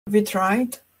we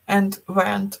tried and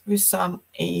went with some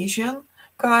Asian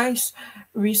guys,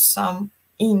 with some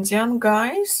Indian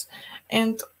guys,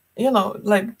 and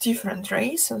like different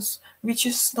races, which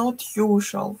is not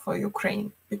usual for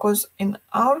Ukraine, because in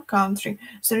our country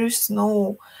there is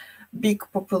no big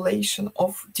population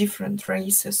of different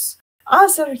races.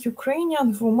 Other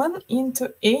Ukrainian women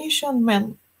into Asian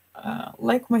men,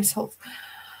 like myself.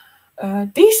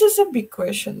 This is a big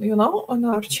question, on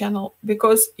our channel,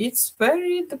 because it's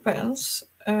very depends.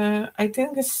 I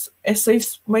think it's, as I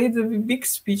made a big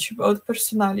speech about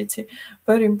personality,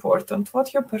 very important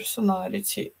what your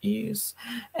personality is,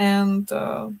 and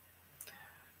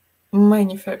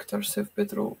many factors have been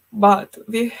true. But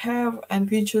we have, and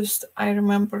we just, I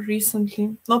remember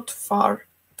recently, not far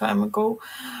time ago,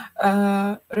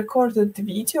 recorded the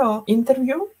video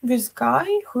interview with guy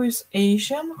who is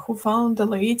Asian, who found a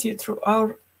lady through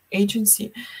our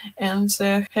agency, and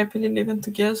they're happily living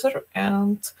together.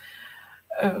 And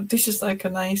this is like a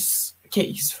nice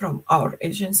case from our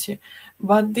agency,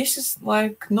 but this is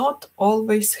like not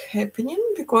always happening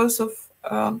because of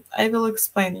I will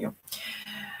explain you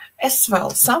as well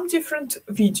some different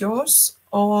videos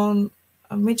on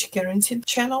Match Guaranty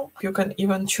channel. You can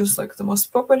even choose like the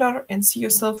most popular and see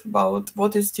yourself about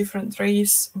what is different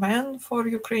race men for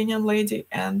Ukrainian lady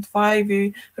and why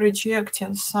we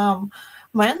rejecting some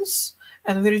men's,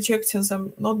 and we rejecting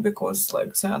them not because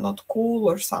like they are not cool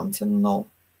or something. No,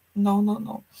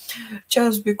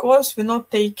 just because we're not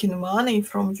taking money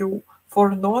from you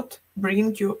for not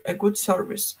bring you a good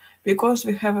service, because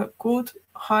we have a good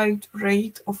high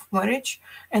rate of marriage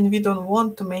and we don't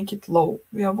want to make it low.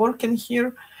 We are working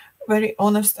here very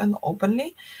honest and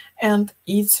openly, and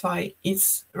it's why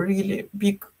it's really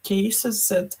big cases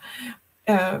that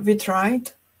we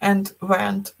tried and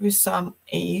went with some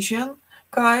Asian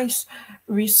guys,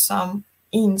 with some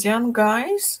Indian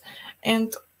guys,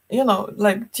 and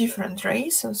like different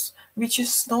races, which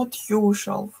is not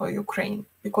usual for Ukraine,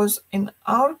 because in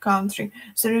our country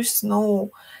there is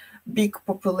no big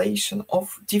population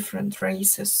of different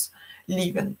races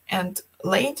living, and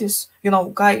ladies,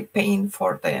 guy paying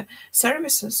for their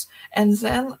services and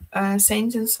then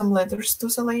sending some letters to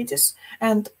the ladies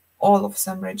and all of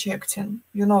them rejecting,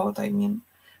 you know what I mean.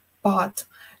 But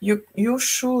you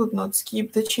should not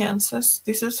skip the chances,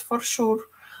 this is for sure,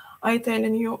 I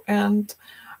telling you. And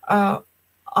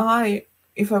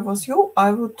if I was you,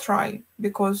 I would try,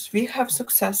 because we have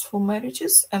successful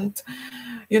marriages. And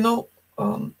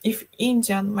if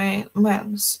Indian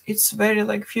men's, it's very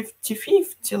like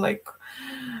 50-50, like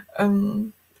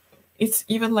it's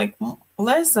even like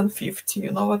less than 50,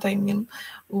 you know what I mean.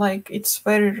 Like it's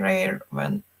very rare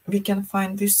when we can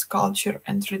find this culture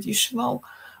and traditional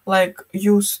like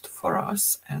used for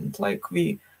us, and like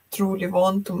we truly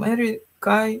want to marry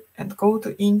guy and go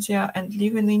to India and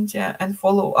live in India and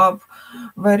follow up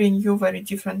very new, very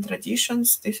different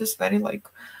traditions. This is very like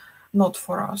not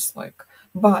for us, like.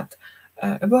 But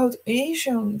about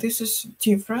Asian, this is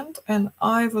different, and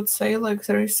I would say like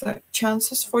there is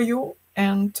chances for you,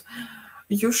 and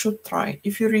you should try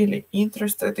if you're really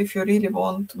interested, if you really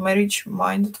want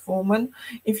marriage-minded woman,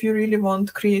 if you really want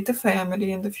to create a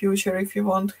family in the future, if you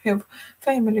want to have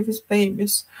family with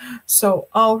babies. So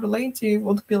our lady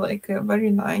would be like a very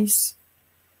nice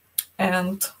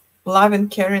and loving,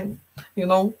 caring,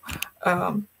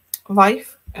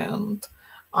 wife, and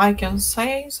I can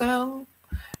say then,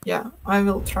 yeah, I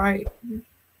will try.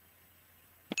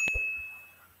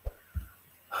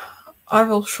 I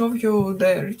will show you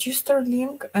the register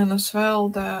link and as well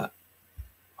the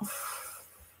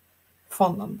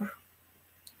phone number.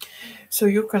 So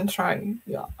you can try.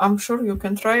 Yeah, I'm sure you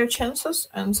can try your chances,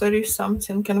 and there is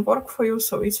something can work for you.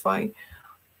 So it's why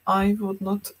I would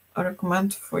not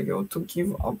recommend for you to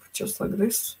give up just like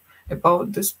this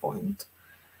about this point.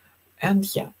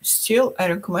 And yeah, still I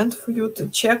recommend for you to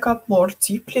check up more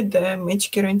deeply the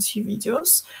Match Guarantee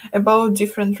videos about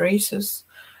different races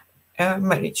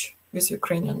marriage with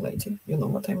Ukrainian lady, you know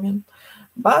what I mean.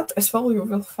 But as well, you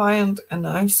will find a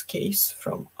nice case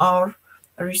from our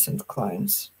recent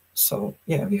clients. So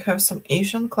yeah, we have some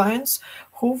Asian clients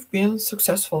who've been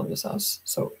successful with us.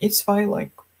 So it's why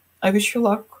like I wish you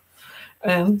luck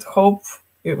and hope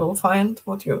you will find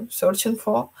what you're searching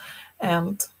for,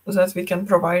 and that we can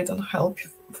provide and help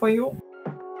for you